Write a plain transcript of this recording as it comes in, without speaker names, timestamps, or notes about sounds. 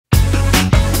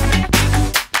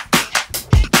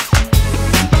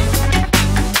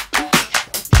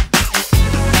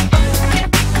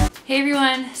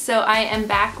everyone, so I am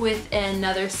back with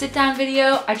another sit down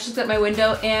video. I just looked at my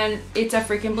window and it's a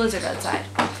freaking blizzard outside.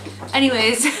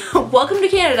 Anyways, welcome to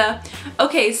Canada.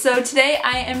 Okay, so today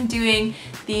I am doing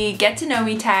the get to know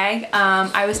me tag.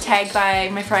 I was tagged by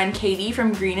my friend Katie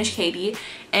from Greenish Katie,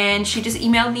 and she just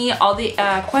emailed me all the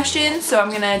questions, so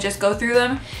I'm gonna just go through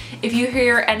them. If you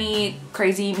hear any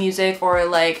crazy music or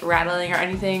like rattling or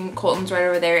anything, Colton's right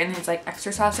over there in his like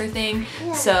extra saucer thing.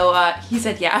 Yeah. So he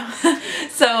said yeah.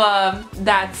 So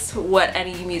that's what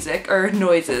any music or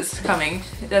noises coming,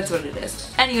 that's what it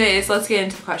is. Anyways, let's get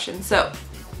into the questions. So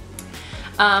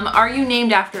are you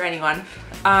named after anyone?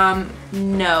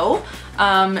 No.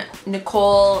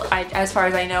 Nicole, as far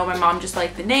as I know, my mom just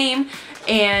liked the name,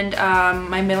 and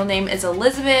my middle name is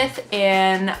Elizabeth,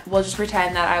 and we'll just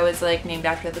pretend that I was like named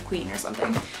after the Queen or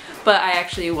something, but I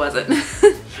actually wasn't.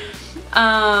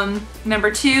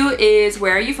 Number 2 is,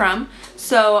 where are you from?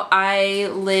 So I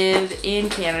live in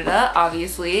Canada,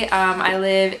 obviously. I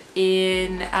live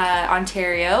in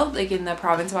Ontario, like in the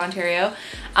province of Ontario,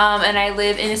 and I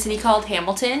live in a city called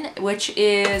Hamilton, which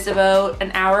is about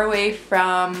an hour away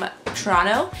from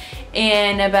Toronto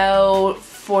and about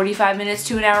 45 minutes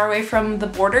to an hour away from the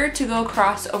border to go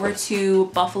across over to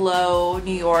Buffalo,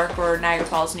 New York, or Niagara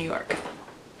Falls, New York.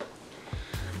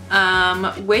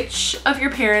 Which of your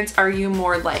parents are you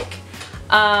more like?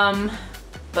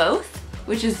 Both,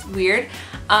 which is weird.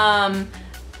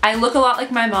 I look a lot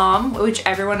like my mom, which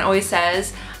everyone always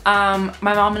says. My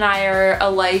mom and I are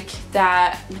alike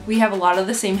that we have a lot of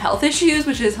the same health issues,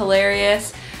 which is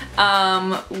hilarious.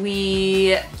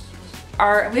 We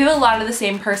have a lot of the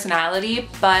same personality,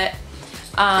 but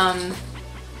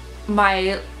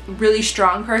my really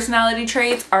strong personality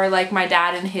traits are like my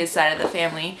dad and his side of the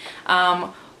family.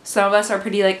 Some of us are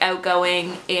pretty like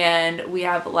outgoing, and we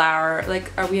have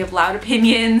loud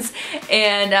opinions,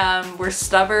 and we're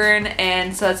stubborn,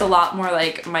 and so it's a lot more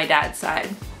like my dad's side.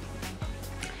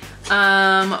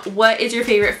 What is your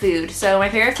favorite food? So my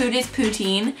favorite food is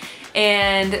poutine,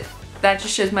 and that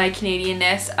just shows my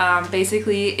Canadianness.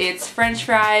 Basically it's French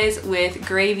fries with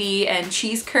gravy and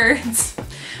cheese curds,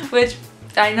 which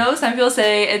I know some people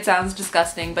say it sounds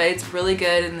disgusting, but it's really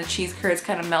good, and the cheese curds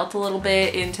kind of melt a little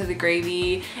bit into the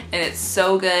gravy, and it's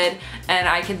so good, and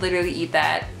I could literally eat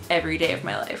that every day of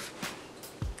my life.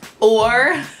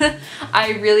 Or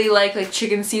I really like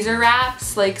chicken Caesar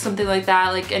wraps, like something like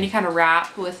that, like any kind of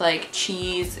wrap with like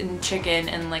cheese and chicken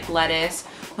and like lettuce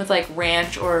with like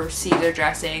ranch or Caesar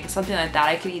dressing, something like that.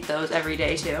 I could eat those every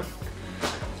day too.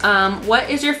 What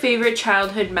is your favorite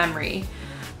childhood memory?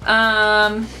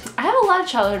 I have a lot of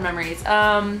childhood memories.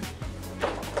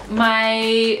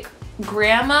 My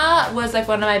grandma was like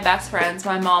one of my best friends.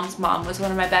 My mom's mom was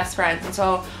one of my best friends, and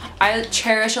so I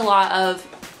cherish a lot of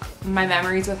my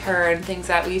memories with her and things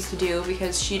that we used to do,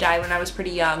 because she died when I was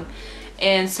pretty young,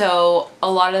 and so a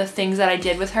lot of the things that I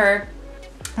did with her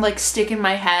like stick in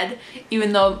my head,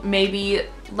 even though maybe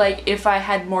like if I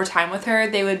had more time with her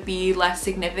they would be less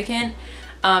significant,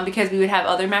 because we would have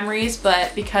other memories,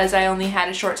 but because I only had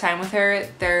a short time with her,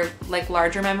 they're like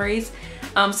larger memories.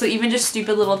 So even just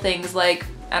stupid little things like,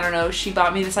 I don't know, she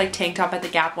bought me this like tank top at the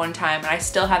Gap one time, and I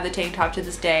still have the tank top to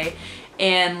this day,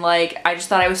 and like I just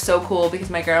thought I was so cool because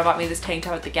my grandma bought me this tank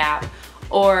top at the Gap.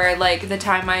 Or like the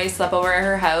time I slept over at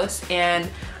her house, and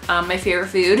my favorite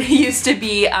food used to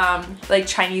be like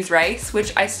Chinese rice,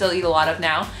 which I still eat a lot of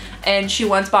now, and she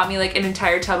once bought me like an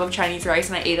entire tub of Chinese rice,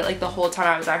 and I ate it like the whole time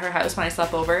I was at her house when I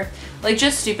slept over. Like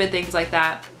just stupid things like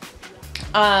that.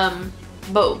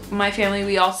 But my family,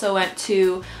 we also went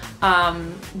to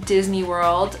Disney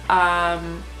World.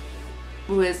 It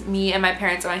was me and my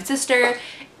parents and my sister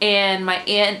and my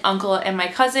aunt, uncle, and my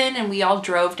cousin, and we all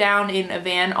drove down in a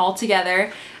van all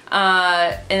together.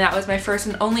 And that was my first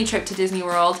and only trip to Disney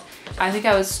World. I think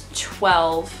I was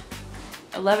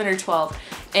 11 or 12,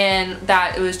 and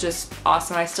that it was just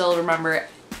awesome. I still remember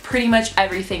pretty much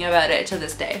everything about it to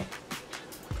this day.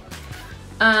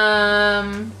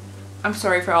 I'm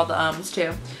sorry for all the ums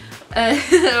too.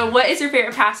 What is your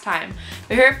favorite pastime?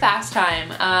 My favorite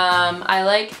pastime, I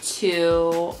like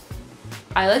to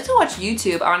watch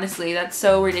YouTube, honestly. That's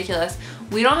so ridiculous.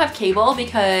 We don't have cable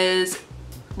because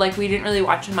like we didn't really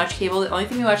watch much cable. The only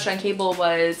thing we watched on cable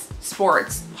was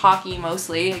sports, hockey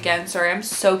mostly. Again, sorry, I'm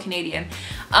so Canadian.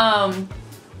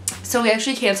 So we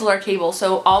actually canceled our cable,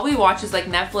 so all we watch is like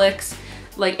Netflix,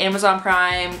 like Amazon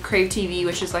Prime, Crave TV,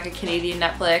 which is like a Canadian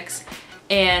Netflix,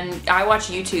 and I watch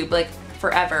YouTube like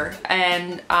forever,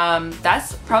 and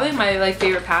that's probably my like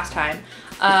favorite pastime.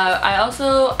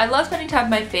 I love spending time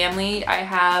with my family. I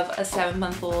have a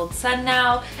 7-month-old son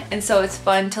now, and so it's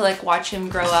fun to like watch him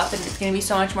grow up, and it's gonna be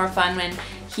so much more fun when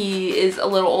he is a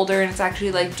little older and it's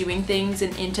actually like doing things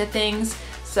and into things.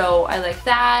 So I like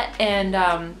that, and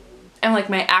like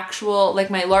my actual, like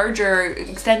my larger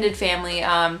extended family,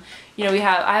 you know,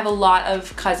 I have a lot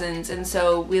of cousins, and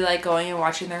so we like going and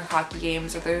watching their hockey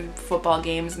games or their football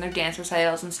games and their dance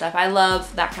recitals and stuff. I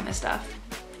love that kind of stuff.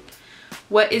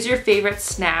 What is your favorite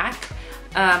snack?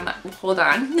 Hold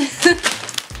on.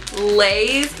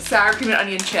 Lay's sour cream and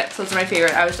onion chips. Those are my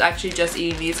favorite. I was actually just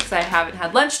eating these because I haven't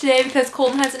had lunch today because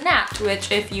Colton hasn't napped,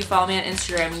 which if you follow me on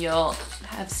Instagram, you'll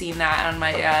have seen that on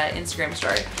my Instagram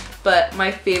story. But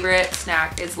my favorite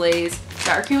snack is Lay's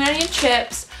sour cream and onion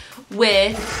chips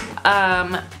with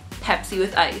Pepsi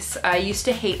with ice. I used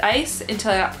to hate ice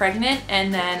until I got pregnant,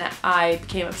 and then I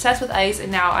became obsessed with ice, and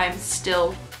now I'm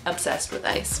still obsessed with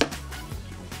ice.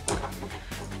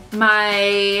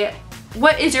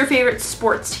 What is your favorite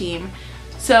sports team?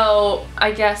 So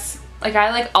I guess like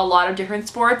I like a lot of different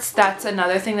sports. That's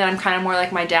another thing that I'm kind of more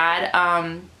like my dad.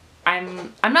 I'm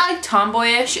not like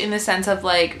tomboyish in the sense of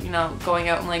like, you know, going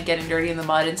out and like getting dirty in the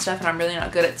mud and stuff, and I'm really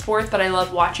not good at sports, but I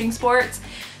love watching sports.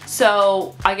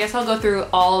 So I guess I'll go through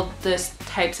all this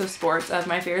types of sports of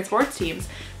my favorite sports teams.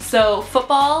 So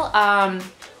football, I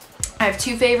have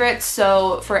two favorites.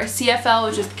 So for CFL,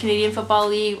 which is the Canadian Football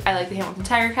League, I like the Hamilton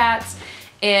Tiger Cats.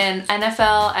 And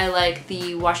NFL, I like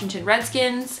the Washington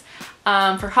Redskins.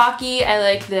 For hockey, I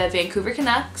like the Vancouver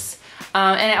Canucks.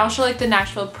 And I also like the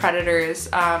Nashville Predators.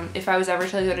 If I was ever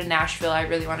to go to Nashville, I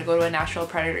really want to go to a Nashville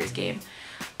Predators game.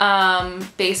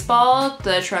 Baseball,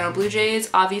 the Toronto Blue Jays,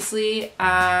 obviously.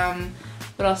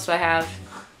 What else do I have?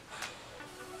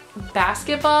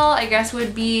 Basketball, I guess,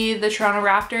 would be the Toronto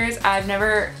Raptors.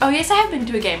 Oh yes, I have been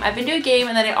to a game. I've been to a game,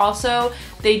 and then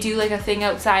they do like a thing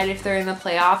outside if they're in the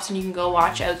playoffs, and you can go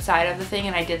watch outside of the thing,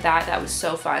 and I did that. That was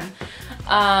so fun.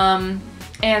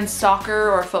 And soccer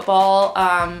or football,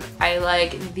 I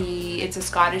like it's a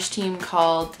Scottish team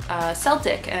called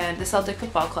Celtic, and the Celtic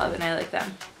Football Club, and I like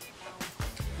them.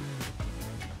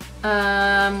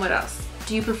 What else?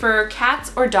 Do you prefer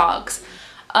cats or dogs?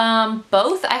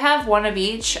 Both. I have one of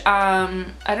each. I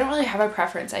don't really have a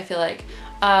preference, I feel like.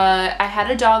 I had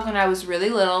a dog when I was really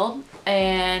little,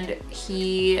 and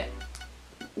he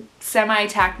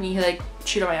semi-attacked me. He like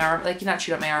chewed on my arm, like not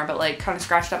chewed on my arm, but like kind of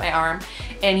scratched up my arm,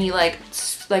 and he like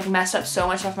messed up so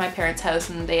much stuff at my parents' house,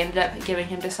 and they ended up giving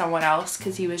him to someone else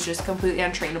because he was just completely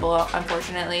untrainable,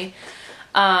 unfortunately.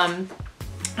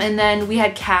 And then we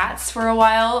had cats for a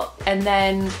while, and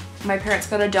then my parents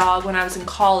got a dog when I was in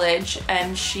college,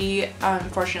 and she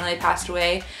unfortunately passed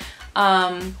away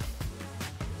a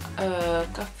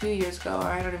few years ago, or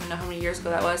I don't even know how many years ago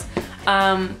that was.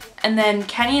 And then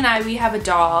Kenny and I, we have a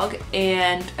dog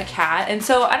and a cat, and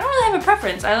so I don't really have a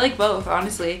preference. I like both,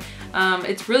 honestly.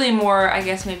 It's really more, I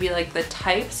guess, maybe like the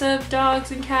types of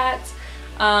dogs and cats.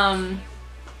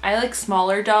 I like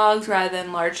smaller dogs rather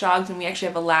than large dogs, and we actually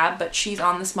have a lab, but she's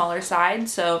on the smaller side,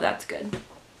 so that's good.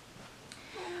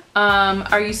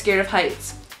 Are you scared of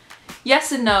heights?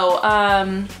 Yes and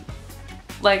no.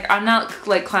 Like, I'm not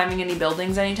like climbing any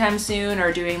buildings anytime soon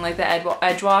or doing like the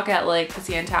edge walk at like the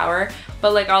CN Tower,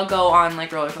 but like I'll go on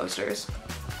like roller coasters.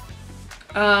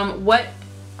 What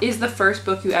is the first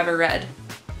book you ever read?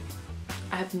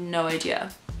 I have no idea.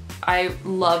 I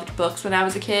loved books when I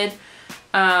was a kid.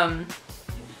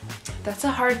 That's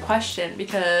a hard question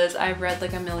because I've read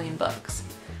like a million books.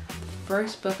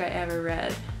 First book I ever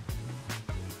read.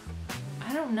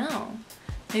 I don't know.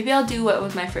 Maybe I'll do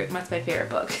what's my favorite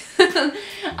book.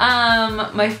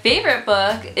 My favorite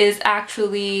book is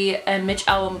actually a Mitch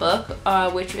Albom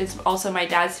book, which is also my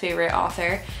dad's favorite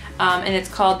author. And it's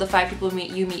called The 5 People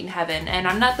You Meet in Heaven. And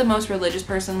I'm not the most religious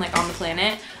person like on the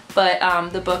planet,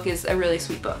 but the book is a really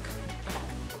sweet book.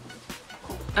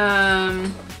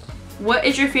 What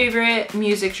is your favorite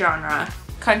music genre?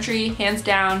 Country, hands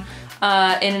down.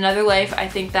 In another life, I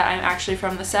think that I'm actually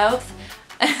from the South.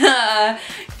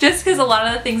 Just because a lot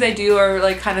of the things I do are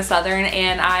like kind of Southern,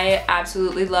 and I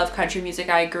absolutely love country music.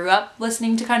 I grew up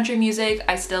listening to country music.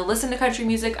 I still listen to country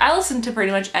music. I listen to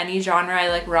pretty much any genre. I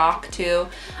like rock too,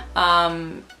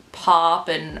 pop,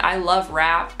 and I love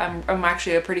rap. I'm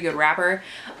actually a pretty good rapper,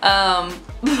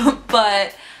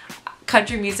 but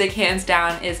country music hands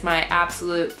down is my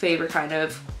absolute favorite kind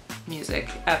of music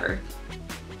ever.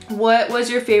 What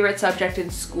was your favorite subject in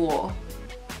school?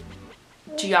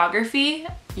 Geography?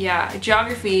 Yeah,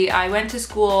 geography. I went to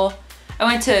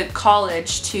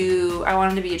college I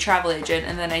wanted to be a travel agent,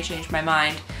 and then I changed my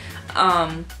mind.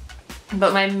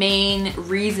 But my main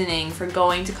reasoning for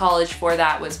going to college for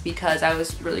that was because I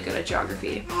was really good at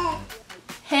geography.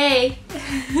 Hey!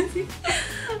 Do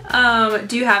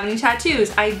you have any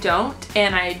tattoos? I don't,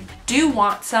 and I do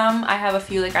want some. I have a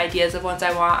few like ideas of ones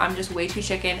I want. I'm just way too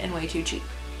chicken and way too cheap.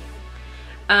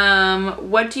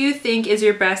 What do you think is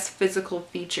your best physical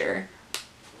feature?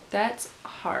 That's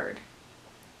hard.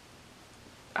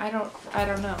 I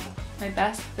don't know. My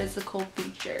best physical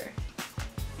feature.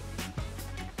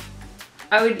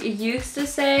 I would used to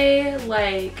say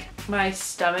like my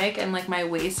stomach and like my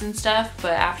waist and stuff,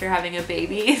 but after having a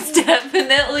baby, it's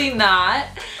definitely not.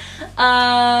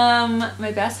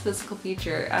 My best physical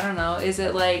feature, I don't know. Is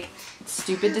it like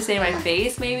stupid to say my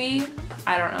face maybe?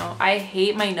 I don't know. I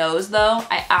hate my nose though.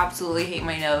 I absolutely hate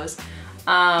my nose.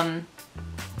 I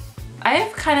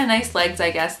have kind of nice legs,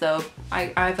 I guess though.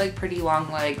 I have like pretty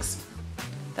long legs.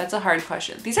 That's a hard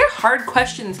question. These are hard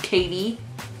questions, Katie.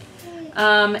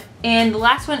 And the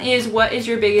last one is, what is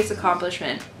your biggest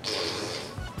accomplishment?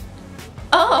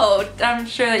 Oh, I'm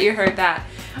sure that you heard that.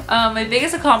 My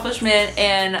biggest accomplishment,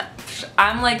 and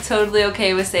I'm like totally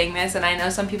okay with saying this, and I know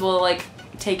some people like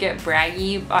take it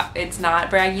braggy, but it's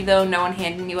not braggy though. No one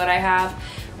handed me what I have.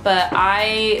 But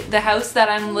the house that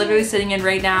I'm literally sitting in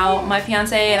right now, my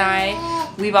fiance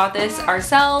and we bought this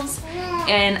ourselves,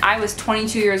 and I was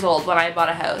 22 years old when I bought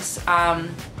a house.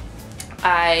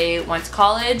 I went to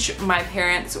college. My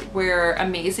parents were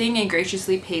amazing and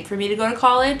graciously paid for me to go to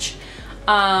college.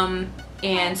 And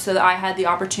so I had the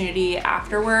opportunity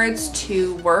afterwards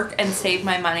to work and save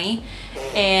my money.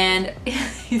 And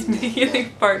he's making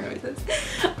like fart noises.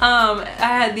 I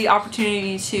had the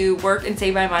opportunity to work and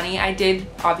save my money. I did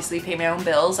obviously pay my own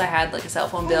bills. I had like a cell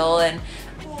phone bill and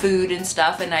food and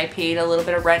stuff, and I paid a little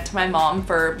bit of rent to my mom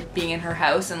for being in her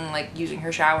house and like using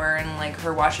her shower and like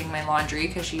her washing my laundry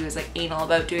because she was like anal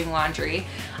about doing laundry.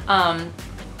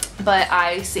 But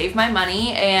I saved my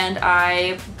money and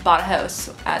I bought a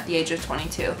house at the age of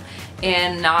 22,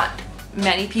 and not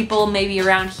many people maybe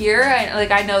around here,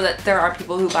 I know that there are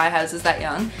people who buy houses that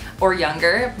young or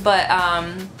younger, but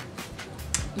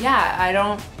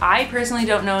yeah, I personally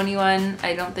don't know anyone,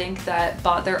 I don't think, that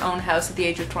bought their own house at the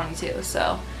age of 22,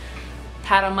 so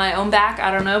pat on my own back,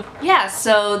 I don't know. Yeah,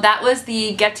 so that was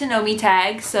the get to know me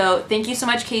tag. So thank you so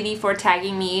much, Katie, for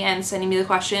tagging me and sending me the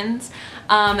questions.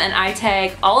 And I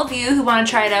tag all of you who want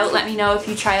to try it out. Let me know if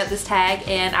you try out this tag,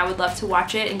 and I would love to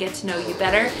watch it and get to know you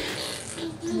better.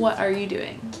 What are you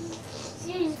doing?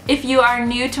 If you are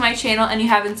new to my channel and you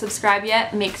haven't subscribed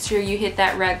yet, make sure you hit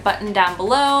that red button down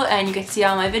below and you can see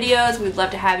all my videos. We'd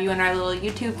love to have you in our little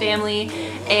YouTube family.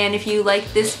 And if you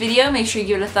like this video, make sure you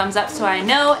give it a thumbs up so I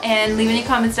know, and leave any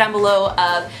comments down below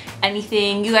of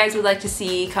anything you guys would like to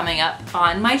see coming up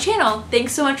on my channel.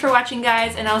 Thanks so much for watching,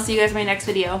 guys, and I'll see you guys in my next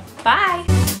video.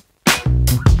 Bye!